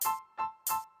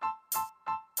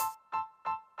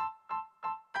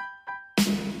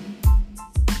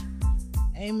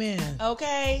Amen.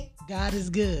 Okay? God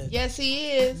is good. Yes, he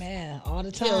is. Man, all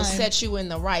the time. He'll set you in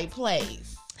the right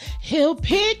place. He'll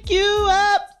pick you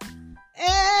up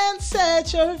and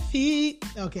set your feet.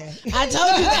 Okay. I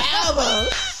told you the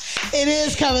album. It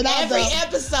is coming out Every though.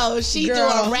 episode, she Girl.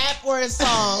 do a rap or a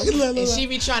song, and she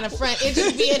be trying to front. It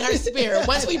just be in her spirit.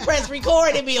 Once we press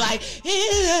record, it be like,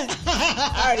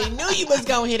 I already knew you was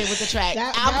gonna hit it with the track.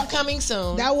 Album coming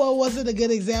soon. That one wasn't a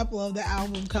good example of the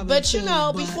album coming But soon. you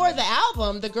know, before the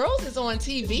album, the girls is on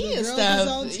TV and stuff.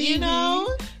 On TV. You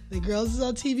know, the girls is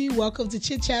on TV. Welcome to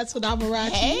Chit Chats with Amarachi.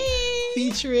 Hey.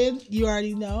 Featuring, you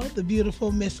already know, the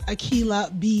beautiful Miss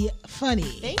Akila B. Funny.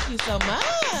 Thank you so much.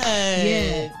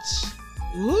 Yeah.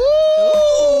 Ooh.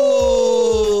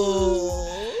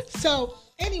 So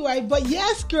anyway, but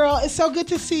yes, girl, it's so good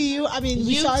to see you. I mean,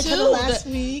 we saw each other last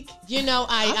week. You know,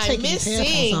 I miss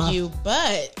seeing you,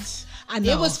 but I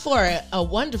know. It was for a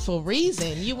wonderful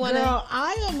reason. You want to? Girl,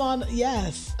 I am on.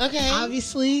 Yes. Okay.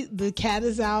 Obviously, the cat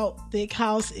is out. Thick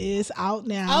House is out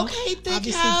now. Okay, Thick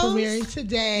Obviously, House. premiering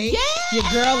today. Yeah. Your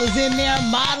girl is in there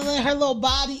modeling her little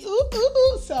body. Ooh, ooh,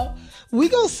 ooh. So we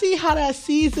gonna see how that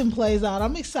season plays out.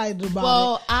 I'm excited about it.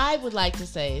 Well, I would like to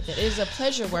say that it is a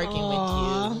pleasure working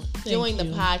with you, doing the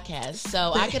podcast.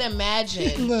 So I can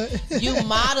imagine you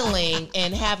modeling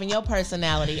and having your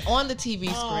personality on the TV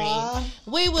screen.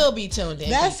 We will be tuned in.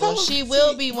 That's people. so She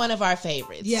will be one of our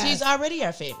favorites. Yes. She's already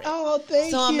our favorite. Oh, thank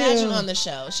you. So imagine on the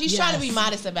show. She's trying to be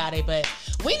modest about it, but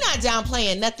we not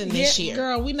downplaying nothing this year.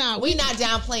 Girl, we not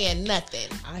downplaying nothing.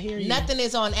 I hear you. Nothing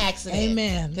is on accident.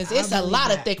 Amen. Because it's a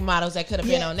lot of thick models that could have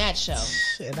been on that show.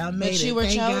 And I made but it. you were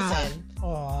Thank chosen.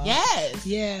 God. Yes.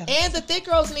 Yeah. And the thick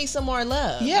girls need some more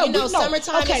love. Yeah, you know,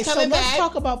 summertime is coming back. Let's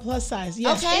talk about plus size.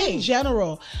 Yes, Okay. in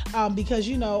general, because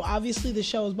you know, obviously the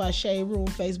show is by Shade Room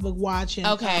Facebook Watch,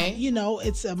 and you know,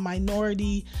 it's a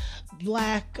minority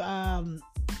Black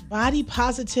body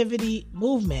positivity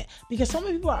movement, because so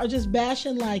many people are just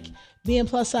bashing like being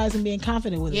plus size and being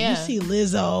confident with it. You see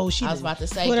Lizzo, she I was about to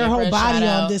say, put her whole body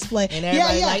on display, and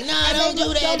everybody's like, "No, don't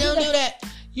do that, don't do that."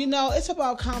 You know, it's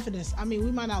about confidence. I mean,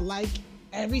 we might not like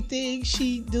everything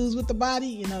she does with the body,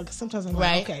 you know, because sometimes I'm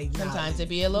like, okay, sometimes it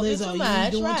be a little bit Lizzo, too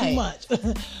much, you doing too much.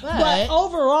 But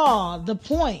overall, the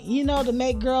point, you know, to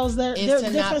make girls they're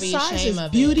different sizes.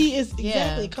 Beauty is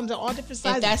exactly it comes in all different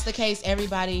sizes. If that's the case,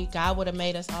 everybody, God would have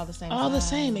made us all the same. All the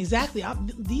same, exactly.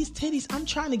 These titties, I'm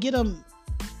trying to get them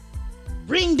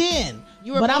ringed in.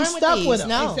 But I'm stuck with them.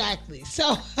 No. Exactly.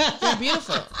 So they're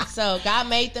beautiful. So God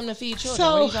made them to feed children.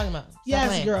 So, what are you talking about?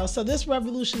 Yes, girl. So this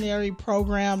revolutionary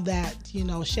program that, you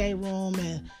know, Shade Room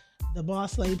and the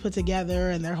Boss Lady put together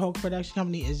and their whole production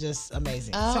company is just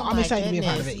amazing. Oh, so I'm excited to be a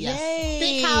part of it. Yes. Yay.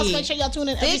 Thick House. Make sure y'all tune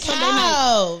in every Thick Sunday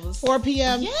House. night. 4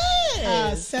 p.m.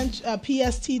 Yes.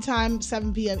 PST time,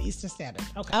 7 p.m. Eastern Standard.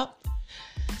 Okay. Oh.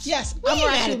 Yes. I'm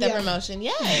mad at the promotion.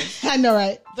 Yes. I know,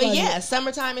 right? But yeah,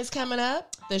 summertime is coming up.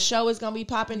 The show is going to be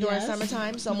popping during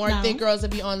summertime. So more thick girls will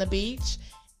be on the beach.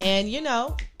 And, you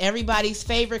know, everybody's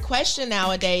favorite question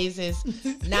nowadays is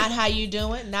not how you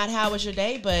doing, not how was your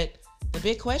day, but the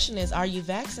big question is, are you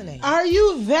vaccinated? Are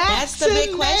you vaccinated? That's the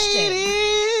big question.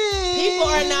 People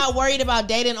are not worried about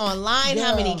dating online,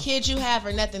 how many kids you have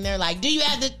or nothing. They're like, do you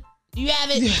have it?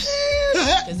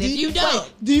 Because if you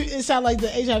don't, it sounds like the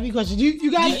HIV question.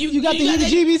 You got it? You got the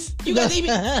heebie-jeebies? You got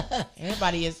the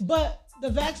Everybody is. But the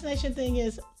vaccination thing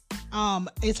is,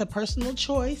 it's a personal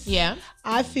choice. Yeah.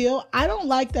 I don't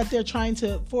like that they're trying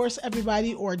to force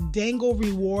everybody or dangle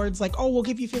rewards like, oh, we'll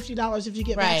give you $50 if you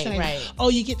get vaccinated. Right. Oh,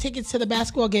 you get tickets to the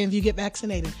basketball game if you get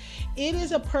vaccinated. It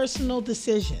is a personal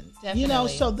decision. Definitely. You know,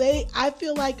 so I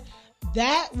feel like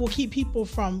that will keep people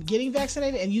from getting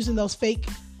vaccinated and using those fake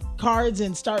cards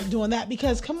and start doing that,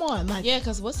 because come on, like,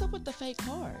 because what's up with the fake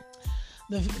card?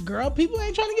 People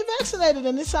ain't trying to get vaccinated,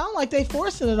 and it sounds like they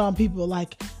forcing it on people.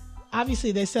 Like,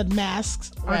 obviously they said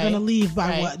masks are going to leave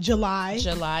by what, July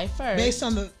 1st, based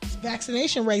on the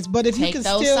vaccination rates. But if you can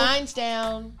those signs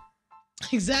down,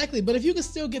 exactly. But if you can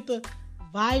still get the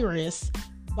virus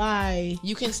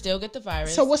you can still get the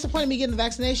virus. So what's the point of me getting the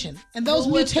vaccination? And those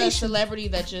Who mutations. was the celebrity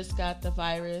that just got the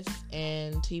virus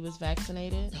and he was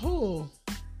vaccinated? Who?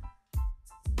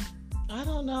 I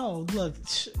don't know. Look,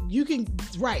 you can,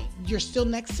 you're still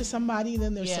next to somebody.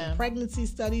 Then there's some pregnancy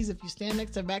studies. If you stand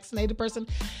next to a vaccinated person,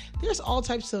 there's all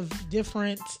types of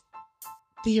different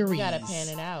theories. You gotta pan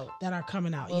it out. That are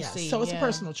coming out. We'll see. So it's a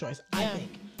personal choice, I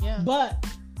think. Yeah. But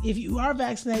if you are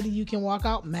vaccinated, you can walk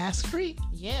out mask free.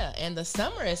 Yeah, and the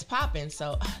summer is popping.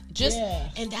 So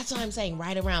and that's what I'm saying.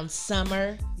 Right around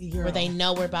summer, where they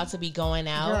know we're about to be going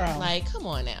out. Like, come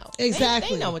on now.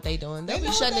 Exactly. They know what they're doing. They'll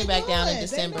be shutting it back down in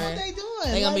December. They know what they doing.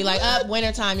 They're gonna be like, up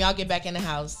wintertime, y'all get back in the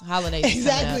house. Holidays.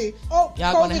 Exactly. Oh,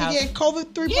 y'all going to house. Again,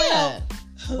 COVID 3.0. Yeah.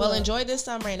 Well, enjoy this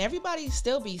summer, and everybody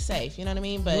still be safe. You know what I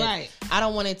mean? But I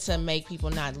don't want it to make people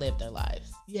not live their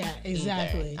lives. Yeah,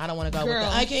 exactly. Either. I don't want to go with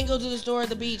that. I can't go to the store or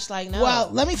the beach. Like, no. Well,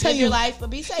 let me tell live you, your life, but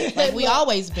be safe. Like we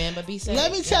always been, but be safe.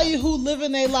 Let me tell you who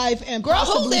living their life and girl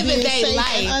who living their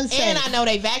life, and I know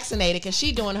they vaccinated because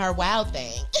she doing her wild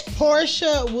thing.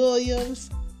 Portia Williams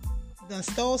done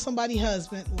stole somebody's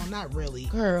husband. Well, not really.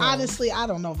 Girl. Honestly, I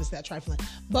don't know if it's that trifling,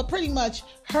 but pretty much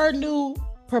her new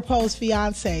proposed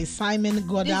fiance, Simon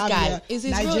Godavia. This guy is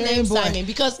his Nigerian real name boy. Simon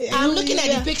because I'm looking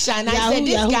at the picture and I said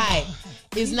this guy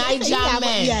is Nigerian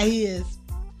man. Yeah, he is.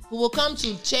 Who will come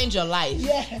to change your life.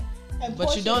 Yeah. And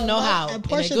but you don't know how. And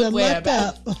Portia in a good way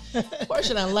up.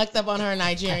 Portia done lucked up on her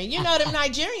Nigerian. You know, them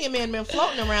Nigerian men been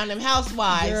floating around them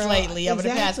housewives lately over the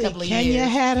past couple of years. Kenya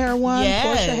had her one. Yes.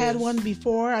 Portia had one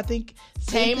before. I think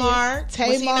Tamar. Was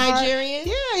he Nigerian?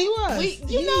 Yeah, he was.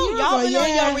 Y'all been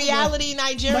on your reality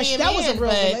Nigerian that men. Was a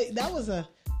real, that was a,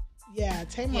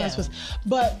 Tamar was.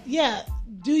 But yeah,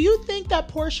 do you think that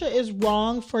Portia is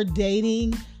wrong for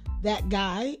dating that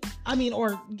guy? I mean,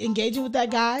 or engaging with that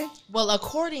guy? Well,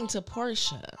 according to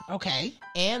Portia,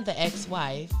 and the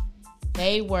ex-wife,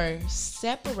 they were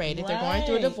separated. They're going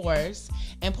through a divorce,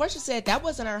 and Portia said that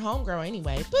wasn't her homegirl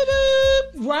anyway.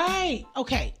 Right.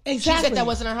 Okay. Exactly. She said that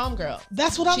wasn't her homegirl.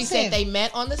 That's what I'm saying. She said they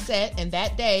met on the set, and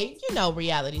that day, you know,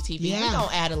 reality TV, we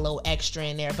don't add a little extra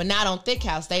in there, but not on Thick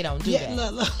House. They don't do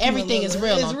that. Everything is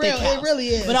real on Thick House. It really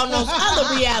is. But on those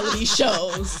other reality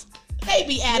shows, they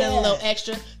be adding a little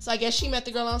extra. So I guess she met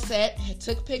the girl on set,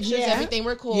 took pictures, everything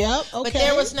were cool. But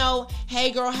there was no,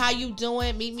 hey girl, how you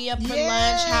doing? Meet me up for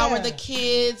lunch. How are the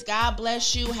kids? God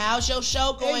bless you. How's your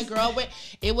show going, girl?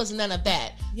 It was none of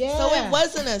that. So it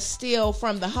wasn't a steal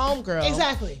from the homegirl.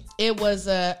 Exactly. It was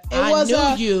I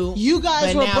knew you. You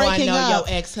guys were breaking up. Now I know your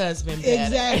ex-husband better.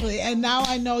 Exactly. And now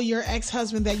I know your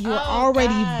ex-husband that you were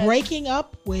already breaking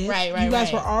up with. Right. You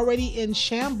guys were already in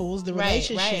shambles, the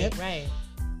relationship. Right.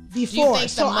 Before. Do you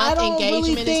think the month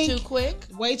engagement is too quick?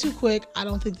 Way too quick. I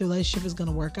don't think the relationship is going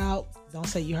to work out. Don't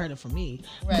say you heard it from me.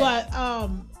 But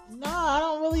no, I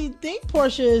don't really think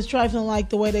Portia is trifling like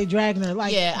the way they dragging her.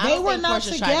 Like they were not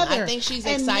together. Trifling. I think she's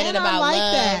excited about love.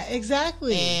 That.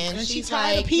 Exactly. And she's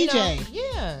tired of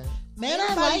PJ. Men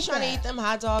are like trying to eat them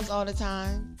hot dogs all the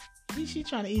time. She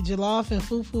trying to eat jollof and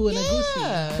fufu and a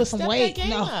goosey. Put some weight.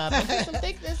 Up and put some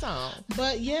thickness on.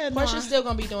 But Portia's still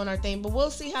gonna be doing her thing. But we'll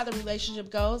see how the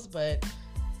relationship goes. But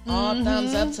all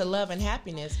thumbs up to love and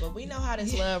happiness. But we know how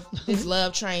this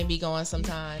love train be going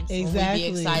sometimes. Exactly.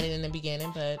 We be excited in the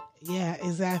beginning, but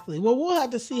exactly. Well, we'll have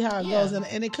to see how it goes,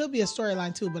 and it could be a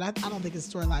storyline too. But I don't think it's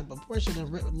a storyline. But Portia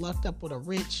lucked up with a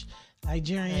rich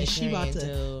Nigerian. She about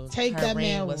to take that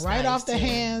man right off the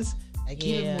hands. And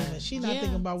keep it moving. She's not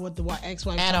thinking about what the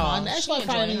ex-wife at all. The ex-wife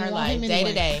probably her life day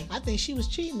to day. I think she was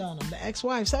cheating on him, the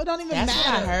ex-wife. So it don't even matter. That's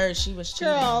what I heard. She was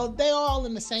cheating. Girl, they all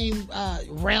in the same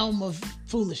realm of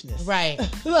foolishness. Right.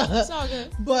 It's all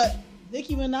good. But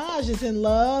Nicki Minaj is in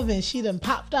love, and she done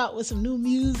popped out with some new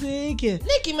music. And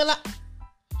Nicki Minaj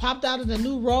popped out of the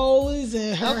new Rolls,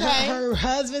 and her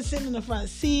husband sitting in the front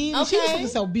seat. She was looking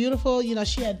so beautiful. You know,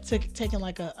 she had taken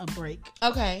like a break.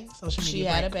 Social media she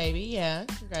had a baby. Yeah,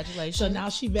 congratulations. So now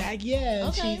she back.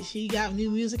 And she got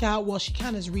new music out. Well, she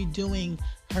kind of is redoing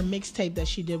her mixtape that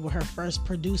she did with her first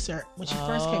producer when she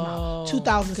first came out,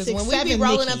 2006. Because when we be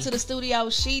rolling up to the studio,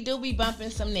 she do be bumping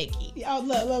some Nicki.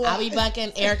 Look. I be bumping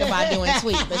Erykah Badu and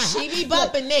Sweet, but she be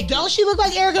bumping Nicki. Don't she look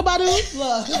like Erykah Badu?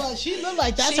 Look, she look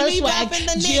like that's her swag.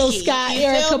 Jill Scott,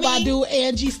 Erykah Badu,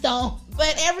 Angie Stone.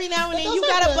 But every now and then you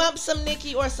gotta bump some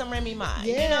Nicki or some Remy Ma.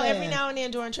 You know, every now and then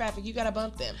during traffic you gotta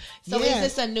bump them. So is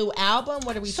this a new album?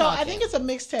 What are we talking? So I think it's a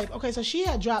mixtape. Okay, so she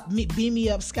had dropped Beam Me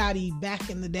Up Scotty back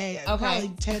in the day, probably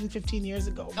 10, 15 years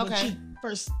ago when she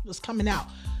first was coming out.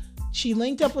 She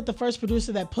linked up with the first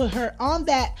producer that put her on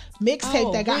that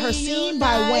mixtape that got her seen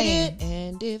by Wayne.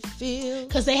 And it feels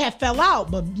because they had fell out,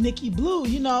 but Nicki Blue,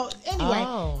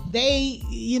 anyway, they,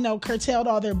 curtailed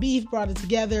all their beef, brought it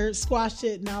together, squashed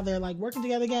it. Now they're like working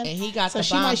together again. And he got the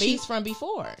bomb beats from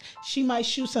before. She might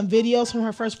shoot some videos from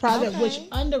her first project, which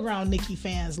underground Nicki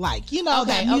fans like.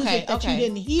 That music that you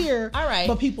didn't hear,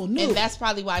 but people knew. And that's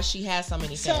probably why she has so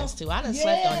many fans too. I done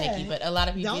slept on Nicki, but a lot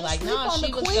of people be like, no,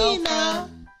 she was dope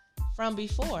from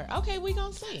before. Okay, we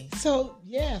gonna see. So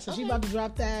she about to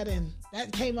drop that, and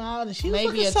that came out, and she was maybe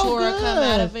looking a so tour good. come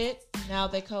out of it. Now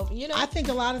they cope. You know, I think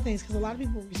a lot of things because a lot of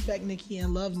people respect Nicki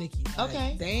and love Nicki.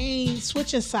 Okay, they ain't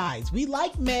switching sides. We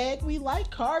like Meg, we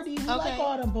like Cardi, we like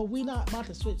all them, but we not about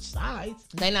to switch sides.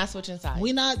 They not switching sides.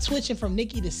 We not switching from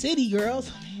Nicki to City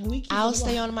Girls. I mean, I'll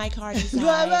stay on my Cardi side.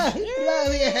 I like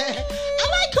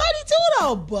Cardi too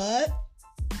though, but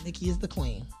Nicki is the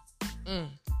queen.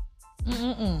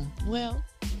 Well,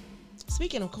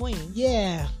 speaking of queens,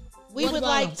 yeah, we would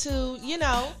like to,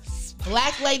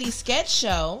 Black Lady Sketch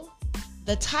Show.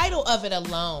 The title of it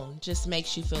alone just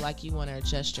makes you feel like you want to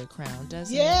adjust your crown,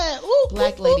 doesn't it? Yeah.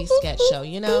 Black Lady Sketch Show,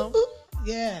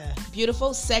 Yeah.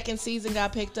 Beautiful. Second season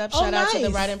got picked up. Shout out to the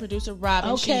writer and producer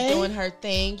Robin. Okay. She's doing her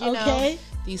thing. You know,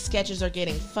 these sketches are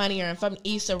getting funnier and fun.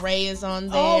 Issa Rae is on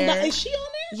there. Oh, is she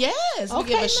on there? Yes. We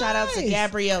give a shout out to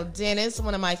Gabrielle Dennis,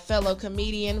 one of my fellow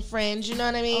comedian friends. You know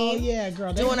what I mean? Oh, yeah,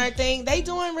 girl. Doing her thing. They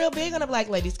doing real big on the Black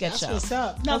Lady Sketch Show. That's what's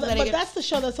up. No, but that's the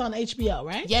show that's on HBO,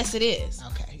 right? Yes, it is.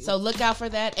 Okay. So look out for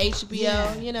that.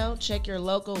 HBO, check your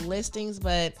local listings.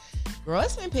 But, girl,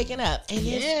 it's been picking up. And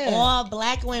it's all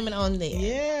black women on there.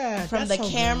 Yeah. From the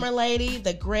camera lady,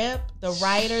 the grip, the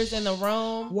writers in the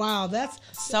room. Wow, that's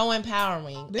so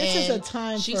empowering. This is a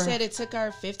time she said it took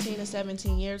her 15 to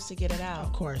 17 years to get it out.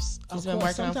 Of course. She's been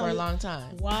working on it for a long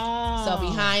time. Wow. So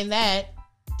behind that,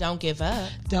 don't give up.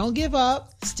 Don't give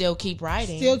up. Still keep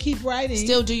writing. Still keep writing.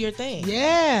 Still do your thing.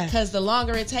 Yeah. Because the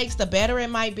longer it takes, the better it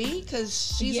might be.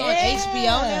 Because she's on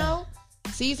HBO now.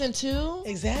 Season 2.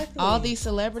 Exactly. All these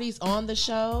celebrities on the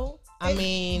show. I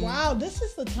mean. Wow, this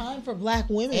is the time for black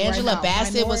women. Angela right now.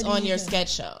 Bassett was on your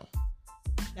sketch show.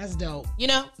 That's dope. You're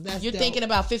dope. thinking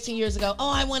about 15 years ago,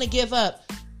 oh, I want to give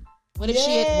up. What if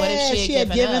she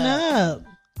had given up?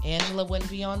 Angela wouldn't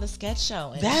be on the sketch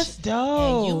show. And that's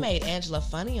dope. And you made Angela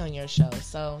funny on your show.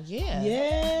 So, yeah.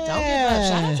 Yeah. Don't give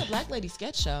up. Shout out to Black Lady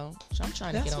Sketch Show. I'm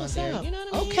trying to get on there. Up. You know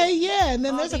what I mean? Okay, yeah. And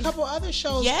then there's a couple other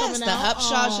shows coming out. Yes,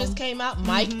 the Upshaws just came out.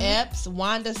 Mike Epps,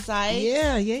 Wanda Sykes.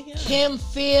 Yeah. Kim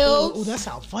Fields. Ooh, that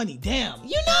sounds funny. Damn.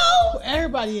 You know.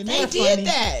 Everybody in there They did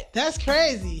that. That's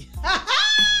crazy.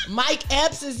 Mike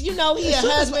Epps is, he a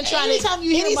husband trying to. Anytime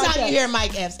you hear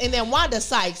Mike Epps. And then Wanda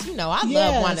Sykes, I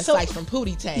love Wanda Sykes from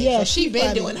Pootie Tang. Yeah, so she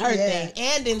been doing her thing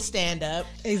and in stand up.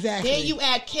 Exactly. Then you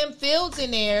add Kim Fields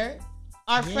in there,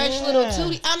 our fresh little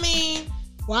Tootie. I mean,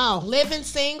 wow. Living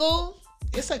Single.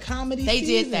 It's a comedy. They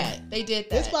did that.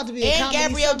 It's about to be a comedy.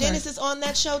 And Gabrielle Dennis is on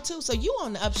that show too. So you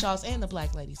on the Upshaws and the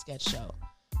Black Lady Sketch Show.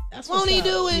 That's won't he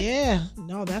do it? Yeah.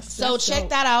 No, that's so check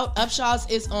that out.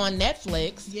 Upshaws is on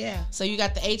Netflix. Yeah. So you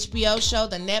got the HBO show,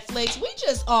 the Netflix. We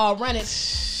just all running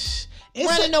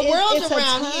the world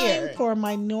around here. It's for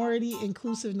minority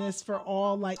inclusiveness for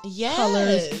all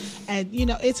colors, and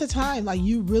it's a time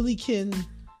you really can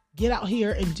get out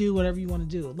here and do whatever you want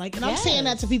to do. And I'm saying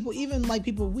that to people, even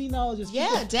people we know, just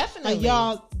people, definitely.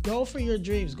 Y'all go for your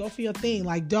dreams, go for your thing.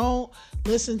 Don't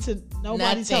listen to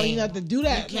nobody telling you not to do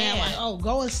that, man.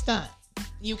 Go and stunt.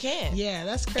 You can. Yeah,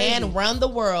 that's crazy. And Run the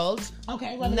World.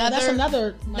 Okay, that's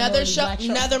another show.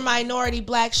 Another minority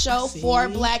black show for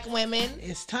black women.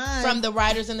 It's time. From the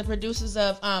writers and the producers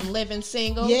of Living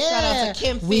Single. Yeah. Shout out to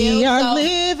Kim Fields. We are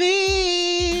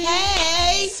living.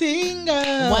 Hey. Single.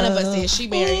 One of us is. She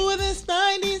married. Ooh, this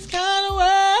 90s kind of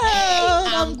world. Hey,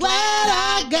 I'm glad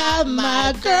I got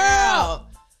my girl.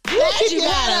 Glad you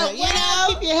got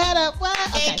her, keep your head up.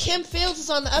 And Kim Fields is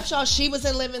on the Upshaw. She was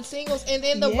in Living Singles, and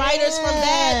then the writers from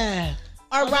that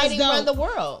are writing Run the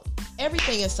World.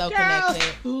 Everything is so connected.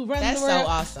 That's so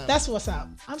awesome. That's what's up.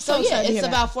 I'm so excited. It's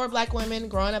about 4 black women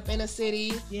growing up in a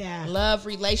city. Yeah, love,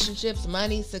 relationships,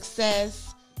 money, success.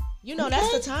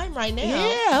 That's the time right now.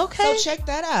 Yeah, okay. So check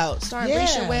that out. Starring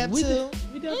Risha Webb too.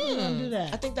 We definitely gonna do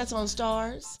that. I think that's on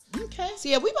Stars. Okay. So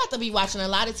we about to be watching a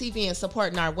lot of TV and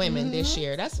supporting our women this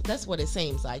year. That's what it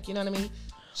seems like. You know what I mean?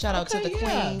 Shout out to the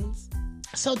queens.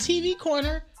 So TV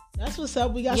Corner, that's what's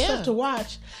up. We got stuff to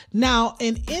watch. Now,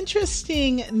 in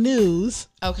interesting news.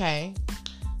 Okay.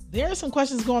 There are some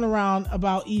questions going around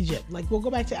about Egypt. We'll go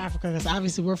back to Africa because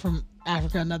obviously we're from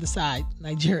Africa, another side,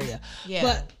 Nigeria.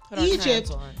 Yeah. But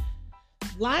Egypt.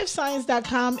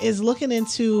 LiveScience.com is looking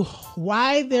into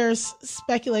why there's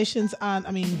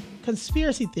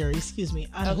conspiracy theories,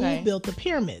 on who built the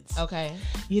pyramids. Okay.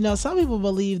 Some people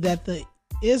believe that the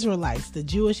Israelites, the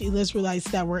Jewish Israelites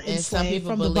that were enslaved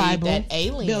from the Bible, that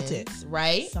aliens built it.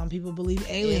 Right. Some people believe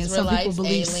aliens. Some people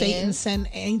believe Satan sent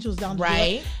angels down to do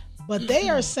it. But they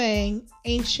are saying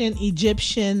ancient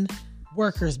Egyptian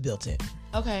workers built it.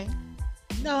 Okay.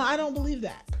 No, I don't believe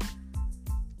that.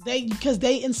 Because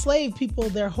they enslaved people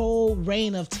their whole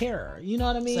reign of terror. You know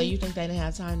what I mean? So you think they didn't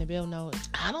have time to build no?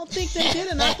 I don't think they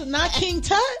did. Not King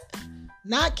Tut.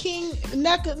 Not King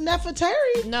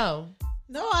Nefertari. No.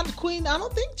 No, Queen. I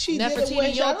don't think she Nefertiti, did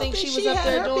it. You don't think she was up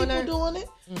there doing it? Doing it.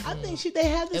 Mm-hmm. I think they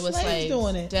had the slaves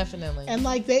doing it. Definitely. And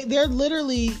like they're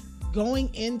literally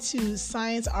going into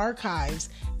science archives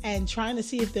and trying to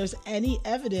see if there's any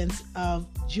evidence of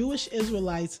Jewish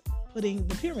Israelites putting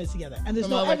the pyramids together. And there's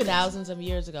no evidence. Thousands of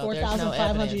years ago.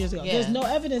 4,500 years ago. Yeah. There's no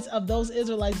evidence of those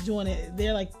Israelites doing it.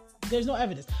 They're like, there's no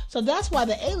evidence. So that's why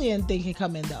the alien thing can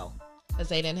come in, though. Because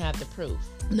they didn't have the proof.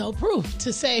 No proof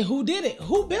to say who did it.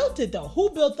 Who built it, though? Who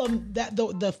built them?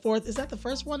 The fourth, is that the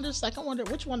first wonder, second wonder?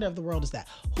 Which wonder of the world is that?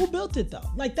 Who built it, though?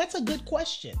 Like, that's a good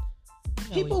question.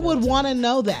 People would want to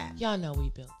know that. Y'all know we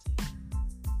built it.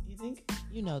 You think?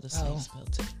 You know the slaves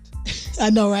built it. I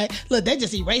know, right? Look, they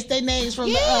just erased their names from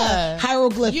the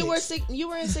hieroglyphics. You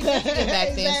were insignificant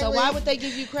back then, so why would they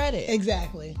give you credit?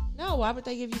 Exactly. No, why would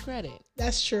they give you credit?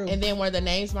 That's true. And then were the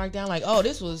names marked down like, oh,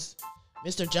 this was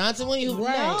Mr. Johnson when you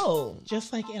No.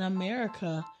 Just like in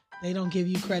America, they don't give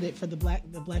you credit for the black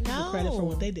people credit for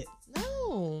what they did.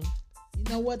 No. You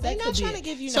know what? They're not trying to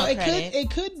give you no credit. It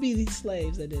could be these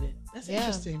slaves that did it. That's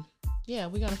interesting. Yeah,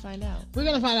 we're gonna find out.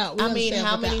 I mean,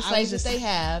 how many slaves did they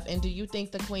have? And do you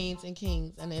think the queens and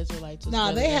kings and the Israelites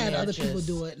was they had other people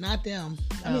do it, not them.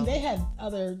 I mean, they had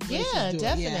other races do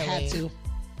definitely. It. Yeah, had to.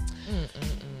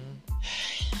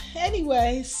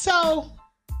 Anyway, so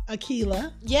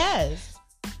Akilah. Yes.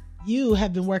 You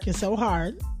have been working so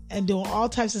hard and doing all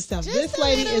types of stuff. This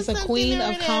lady is a queen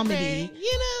of comedy.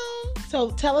 You know. So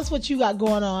tell us what you got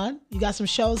going on. You got some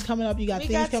shows coming up. You got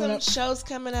things coming up. Shows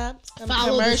coming up. Some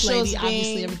Follow this lady.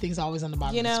 Obviously, everything's always on the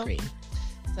bottom of the screen.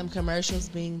 Some commercials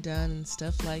being done and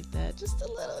stuff like that. Just a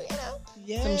little,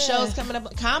 Yeah. Some shows coming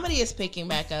up. Comedy is picking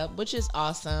back up, which is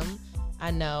awesome. I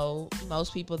know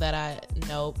most people that I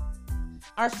know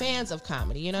are fans of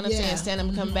comedy. You know what I'm saying?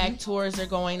 Stand-up comeback tours are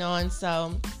going on.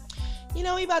 So,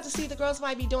 we about to see the girls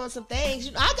might be doing some things.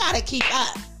 I got to keep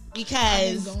up.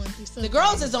 Because the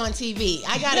girls is on TV.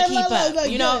 I gotta keep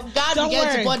up. God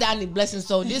began to pour down the blessings,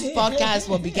 so this podcast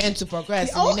will begin to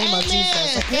progress in the name of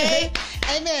Jesus. Okay,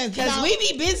 amen. Because we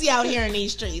be busy out here in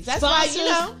these streets. That's why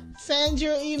send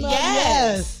your email.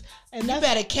 Yes, and you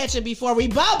better catch it before we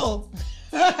bubble.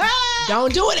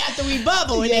 Don't do it after we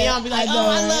bubble, and then y'all be like,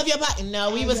 I love your podcast.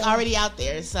 No, we was already out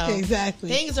there. So exactly,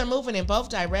 things are moving in both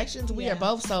directions. We are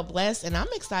both so blessed, and I'm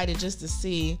excited just to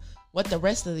see what the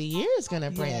rest of the year is going to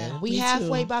bring. We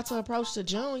halfway about to approach to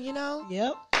June,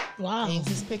 Yep. Wow. Things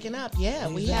is picking up. Yeah,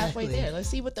 we halfway there. Let's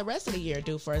see what the rest of the year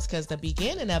do for us, because the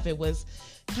beginning of it was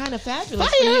kind of fabulous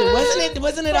for you.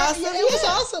 Wasn't it awesome? Yeah, it was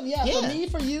awesome. Yeah, for me,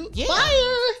 for you. Yeah.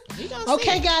 Fire.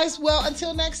 Okay, guys. Well,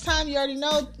 until next time, you already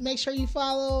know, make sure you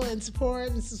follow and support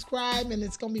and subscribe, and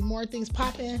it's going to be more things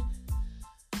popping.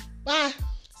 Bye.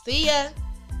 See ya.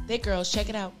 Thick Girls, check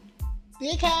it out.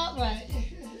 The account, right.